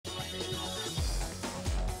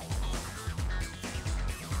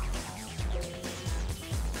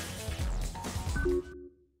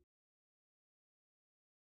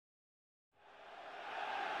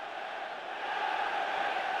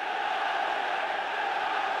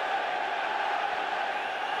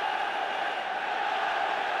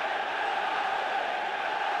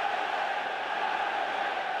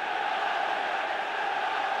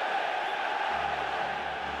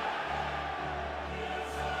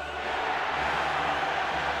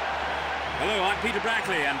Hello, I'm Peter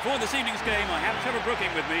Brackley, and for this evening's game, I have Trevor Brooking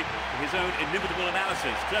with me for his own inimitable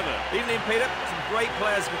analysis. Trevor. Evening, Peter. Some great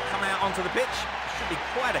players have come out onto the pitch. Should be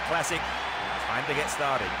quite a classic. Time to get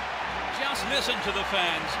started. Just listen to the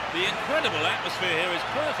fans. The incredible atmosphere here is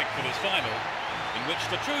perfect for this final, in which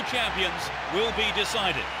the true champions will be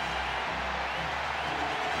decided.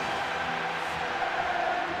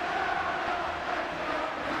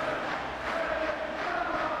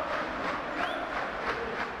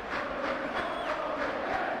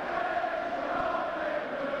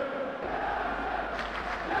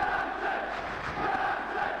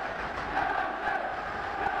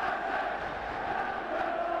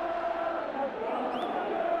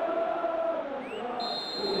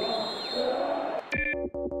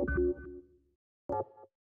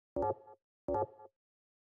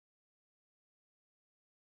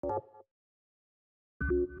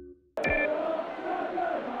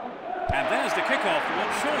 And there's the kickoff for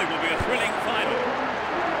what surely will be a thrilling final.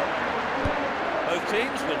 Both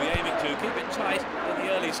teams will be aiming to keep it tight in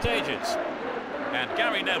the early stages. And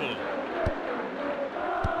Gary Neville.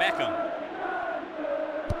 Beckham.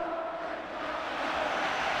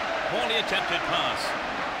 Poorly attempted pass.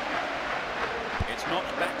 It's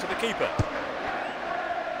knocked back to the keeper.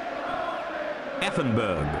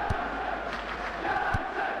 Effenberg.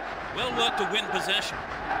 Well worked to win possession.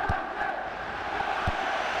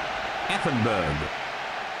 Effenberg.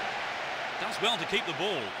 Does well to keep the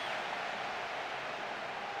ball.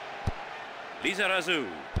 Lizarazu.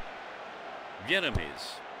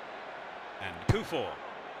 Jeremies. And Kufor.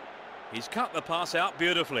 He's cut the pass out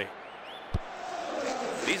beautifully.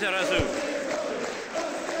 Lizarazu.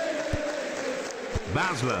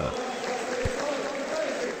 Basler.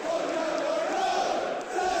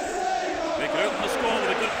 They could open the score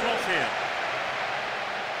with a good cross here.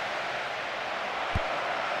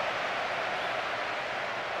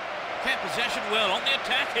 Kept possession well on the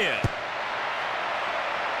attack here.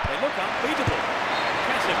 They look unbeatable.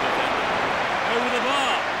 Impressive defender. Over the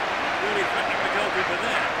bar. Really threatening the goalkeeper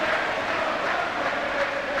there.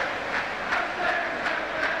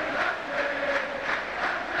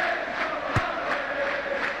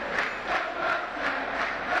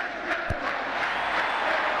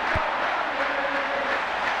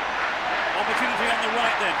 Opportunity on the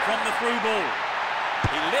right then from the through ball.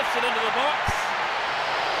 He lifts it into the box.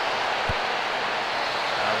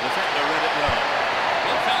 The defender read it well.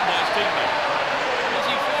 Well found by his teammate. Was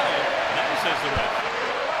he fouled? No, says the ref.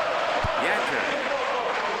 Yanker.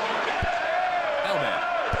 Helmet.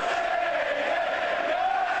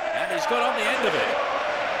 And he's got on the end of it.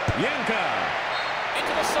 Yanker.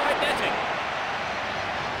 Into the side netting.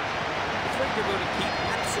 It's very good to keep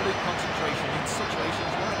absolute concentration in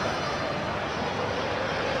situations like that.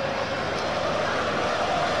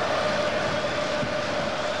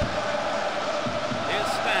 Here's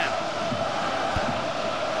Stan.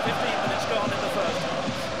 15 minutes gone in the first half.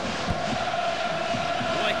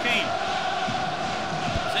 Roy Keane.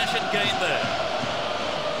 Possession gained there.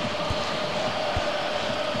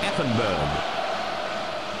 Effenberg.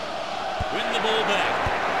 Win the ball back.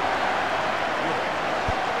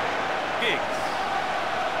 Giggs.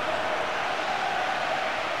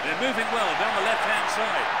 They're moving well down the left-hand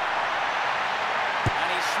side. And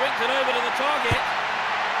he swings it over to the target.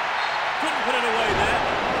 Couldn't put it away there.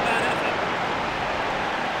 A bad effort.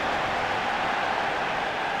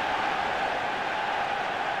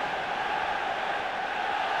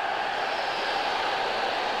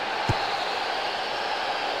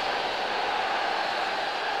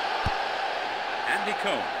 Andy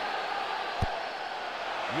Cole.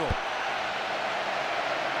 York.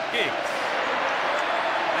 Giggs.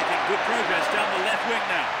 Making good progress down the left wing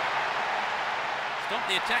now. Stop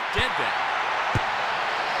the attack dead there.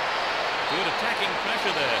 Good attacking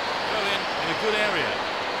pressure there. Throw in a good area.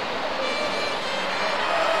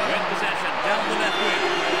 Great possession down the left wing.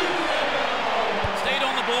 Stayed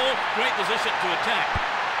on the ball. Great position to attack.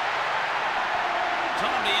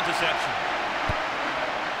 Timely interception.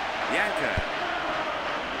 Yanker.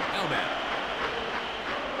 Elman.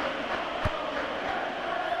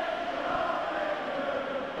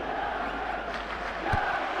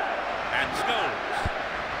 And Scholes.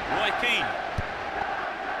 Roy Keane.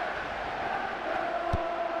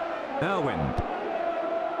 Irwin.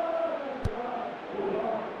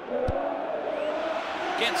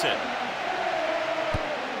 Gets it.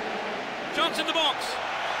 Chance in the box.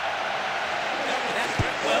 That's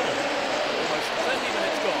very well. Almost 30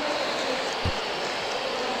 minutes gone.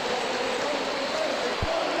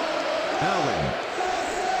 Irwin.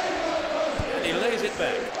 And he lays it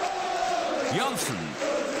back. Johnson.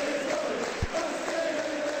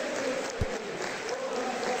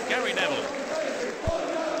 Gary Gary Neville.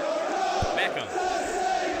 Beckham.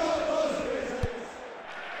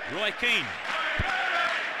 Roy Keane.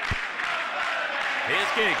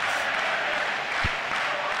 Here's Giggs.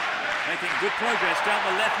 Making good progress down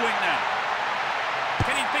the left wing now.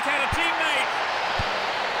 Can he pick out a teammate?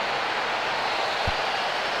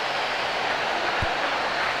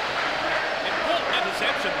 Important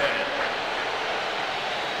interception there.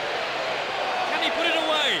 Can he put it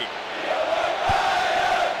away?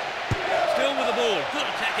 Still with the ball. Good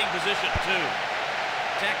attacking position too.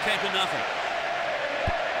 Attack came to nothing.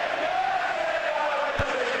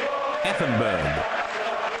 Effenberg.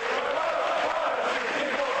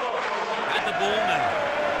 At the ball now.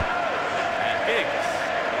 And Giggs.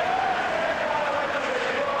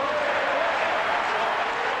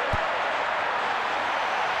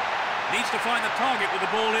 Needs to find the target with the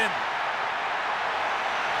ball in.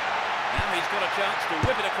 Now he's got a chance to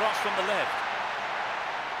whip it across from the left.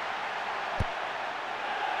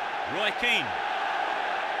 Roy Keane.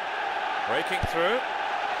 Breaking through.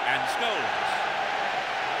 And Scholes.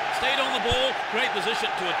 Stayed on the ball, great position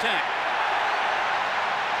to attack.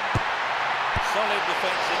 Solid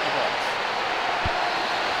defence in the box.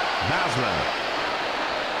 Basler.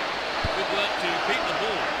 Good work to keep the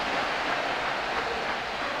ball.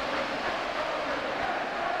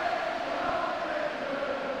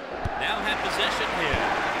 Now have possession here.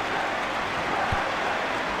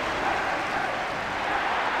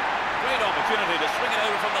 Great opportunity to swing it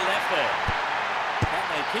over from the left there. Can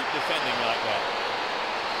they keep defending like that?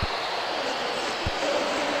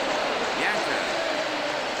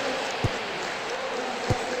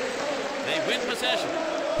 They win possession.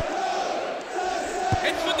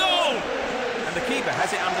 It's the goal! And the keeper has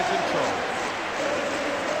it under control.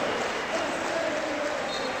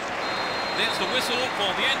 There's the whistle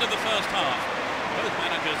for the end of the first half. Both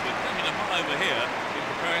managers with plenty to mull over here in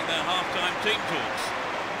preparing their half-time team talks.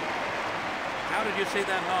 How did you see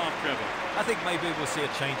that half, Trevor? I think maybe we'll see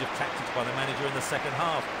a change of tactics by the manager in the second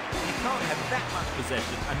half. You can't have that much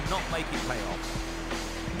possession and not make it pay off.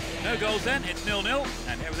 No goals then, it's 0-0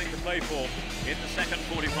 and everything to play for in the second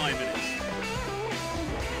 45 minutes.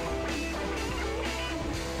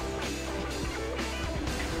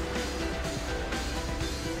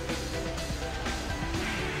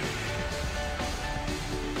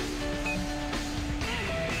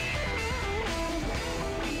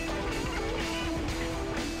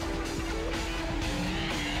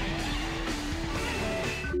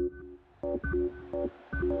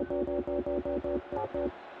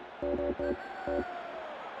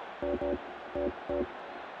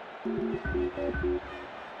 We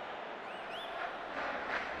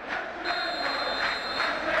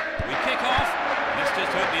kick off. Let's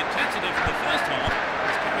just hope the intensity from the first half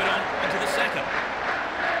is carried on into the second.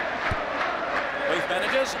 Both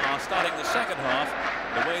managers are starting the second half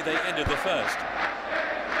the way they ended the first.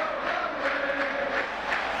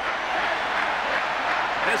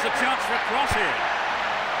 There's a chance for a cross here.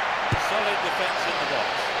 Solid defence in the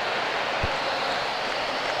box.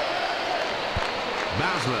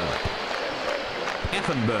 Basler.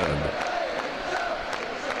 Effenberg.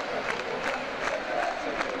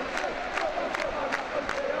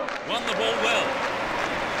 Won the ball well.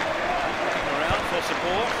 Looking around for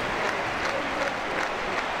support.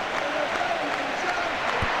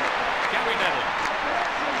 Gary Neville.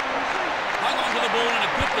 Hung on to the ball in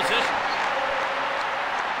a good position.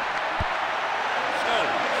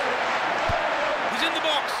 Scholes. He's in the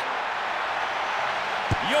box.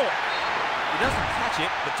 York. He doesn't catch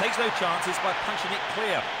it, but takes no chances by punching it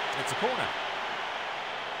clear. It's a corner.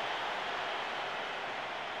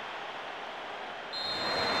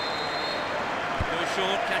 Goes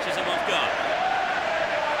short, catches him off guard.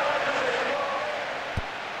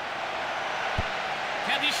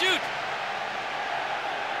 Can he shoot?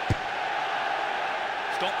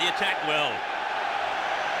 Stop the attack well.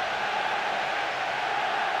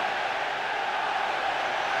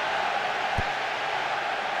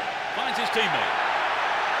 Finds his teammate.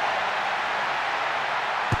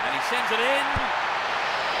 And he sends it in.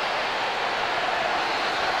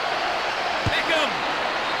 Beckham!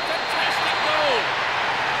 Fantastic goal!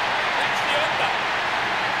 That's the under.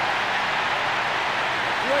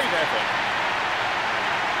 Great effort.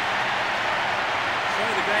 So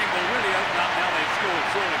the game will really open up now they've scored,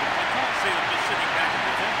 surely, but I can't see them just sitting back and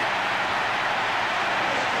defending.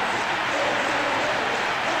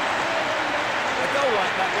 A goal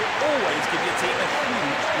like that will always give your team a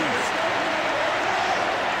huge boost.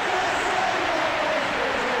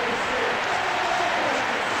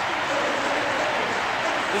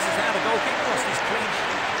 This is how the goalkeeper lost his clean sheet.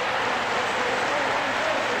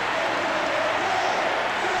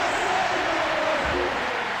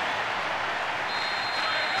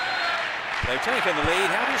 taken the lead.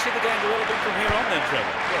 How do you see the game developing from here on then,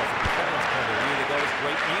 Trevor? Well, from the fans' point of view, the goal is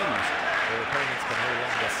great news. Their opponents can no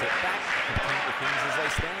longer sit back and think the things as they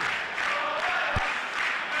stand.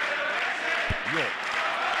 York.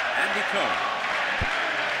 Andy Cohen.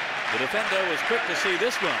 The defender was quick to see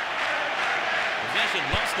this one. Possession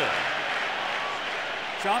lost there.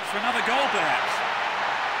 Chance for another goal, perhaps.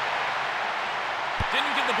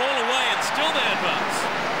 Didn't give the ball away, and still they advance.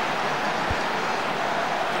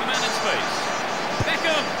 To the man in space.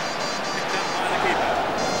 Beckham! Picked up by the keeper.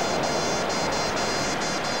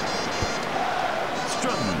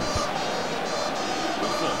 Strums.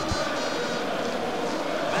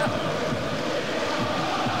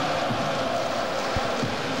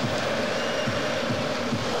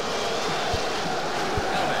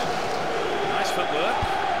 Nice footwork.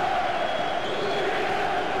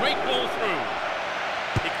 Great ball through.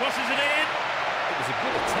 He crosses it in. It was a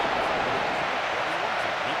good attempt.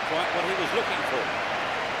 Not quite what he was looking for.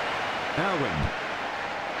 Alwyn.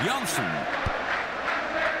 Johnson.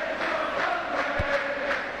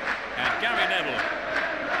 And Gary Neville.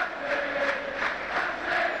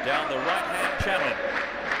 Down the right-hand channel.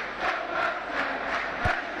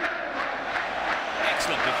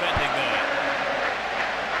 Excellent defending there.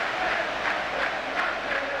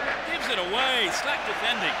 Gives it away. Slack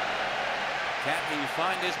defending. Can he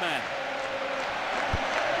find his man?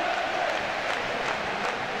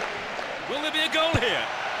 Will there be a goal here?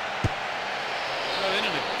 Throw in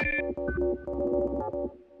and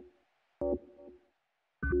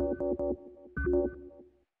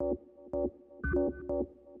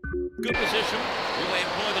good position. Will they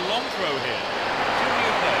employ the long throw here? Two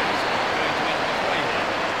new players going to enter the fray here.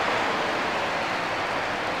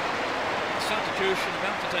 Substitution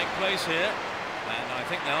about to take place here, and I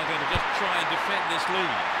think they are going to just try and defend this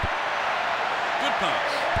lead. Good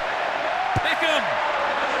pass. Beckham!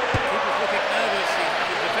 Keeper's looking nervous. He has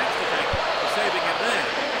his defence to thank for saving him there.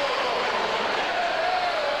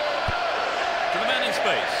 To the man in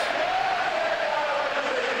space.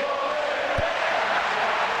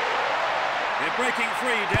 They're breaking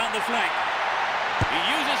free down the flank. He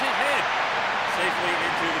uses his head safely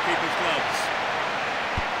into the keeper's gloves.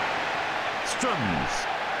 Strums.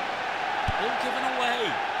 All given away.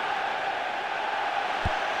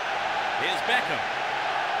 Here's Beckham.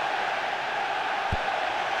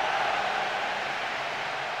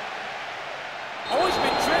 Oh, he's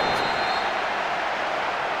been tripped.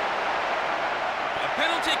 A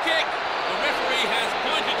penalty kick. The referee has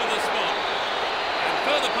pointed to the spot. And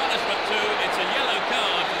further punishment too. It's a yellow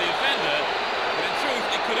card for the offender. But in truth,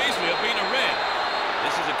 it could easily have been a red.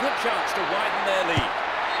 This is a good chance to widen their lead.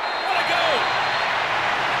 What a goal!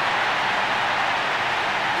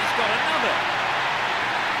 He's got another.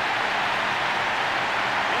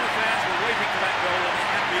 A lot of fans were waiting for that goal and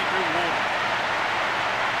it had been rewarded.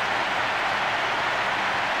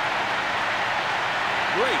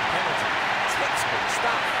 Great penalty. Textbook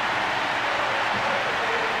stuff.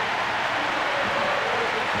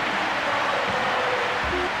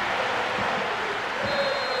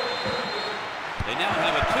 They now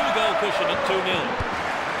have a two-goal cushion at 2-0.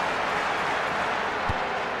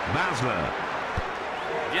 Basler.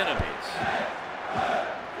 Genovese.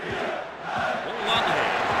 All on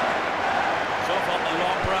here. It's off on the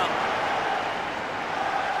long run.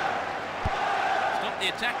 Stop the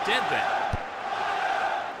attack dead there.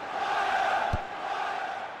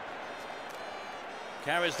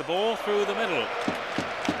 Carries the ball through the middle.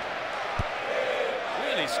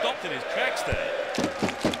 Really stopped in his tracks there.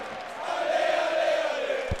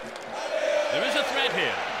 There is a threat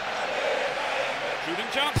here. Shooting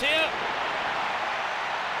chance here.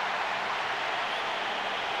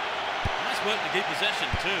 Nice work to keep possession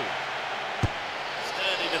too.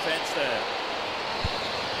 Sturdy defence there.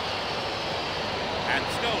 And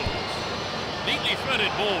Scholes. Neatly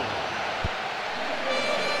threaded ball.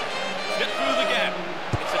 Get through the gap.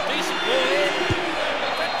 It's a decent ball in.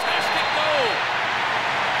 Fantastic goal.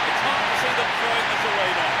 It's hard to see them throwing this away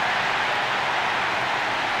now.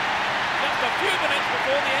 Just a few minutes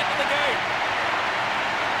before the end of the game.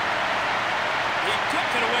 He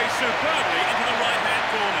tucked it away superbly into the right-hand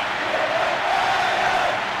corner.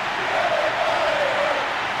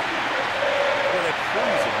 Well, they're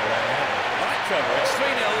cruising along now. Right, Trevor, it's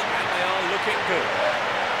 3-0 and they are looking good.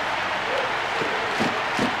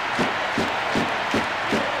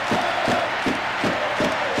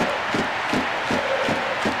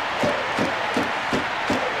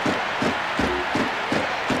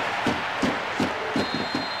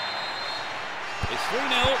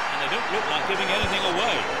 Look like giving anything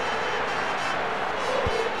away.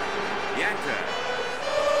 Yanker.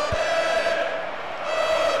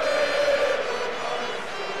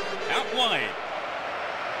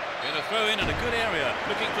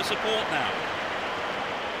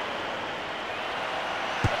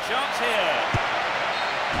 chance here.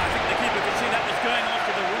 I think the keeper could see that was going off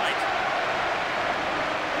to the right.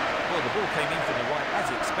 Well, the ball came in from the right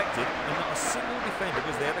as expected, and not a single defender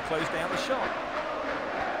was there to close down the shot.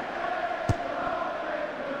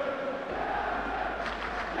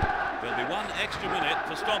 There'll be 1 extra minute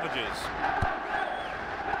for stoppages.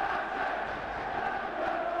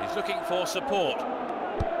 He's looking for support.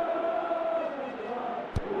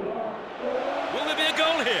 Will there be a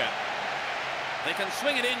goal here? They can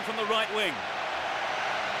swing it in from the right wing.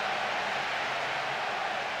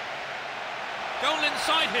 Goal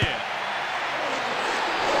inside here.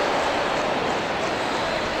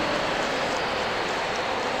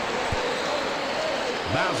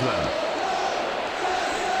 Basler.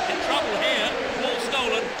 In trouble here. Ball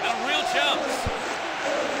stolen. A real chance.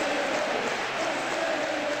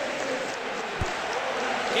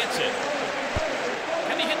 Gets it.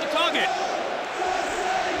 Can he hit the target?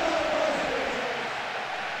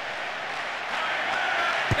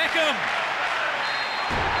 Beckham.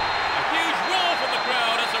 A huge roar from the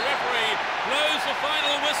crowd as the referee blows the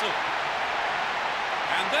final whistle.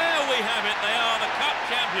 And there we have it. They are the cup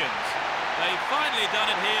champions. They've finally done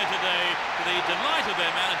it here today to the delight of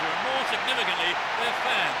their manager and, more significantly, their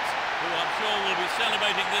fans, who I'm sure will be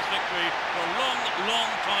celebrating this victory for a long, long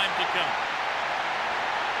time to come.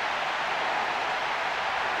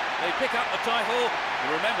 They pick up the title.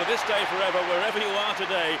 You remember this day forever, wherever you are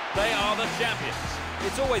today, they are the champions.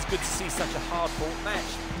 It's always good to see such a hard-fought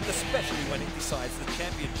match, especially when it decides the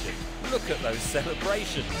championship. Look at those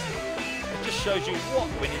celebrations. It just shows you what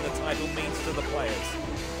winning the title means to the players.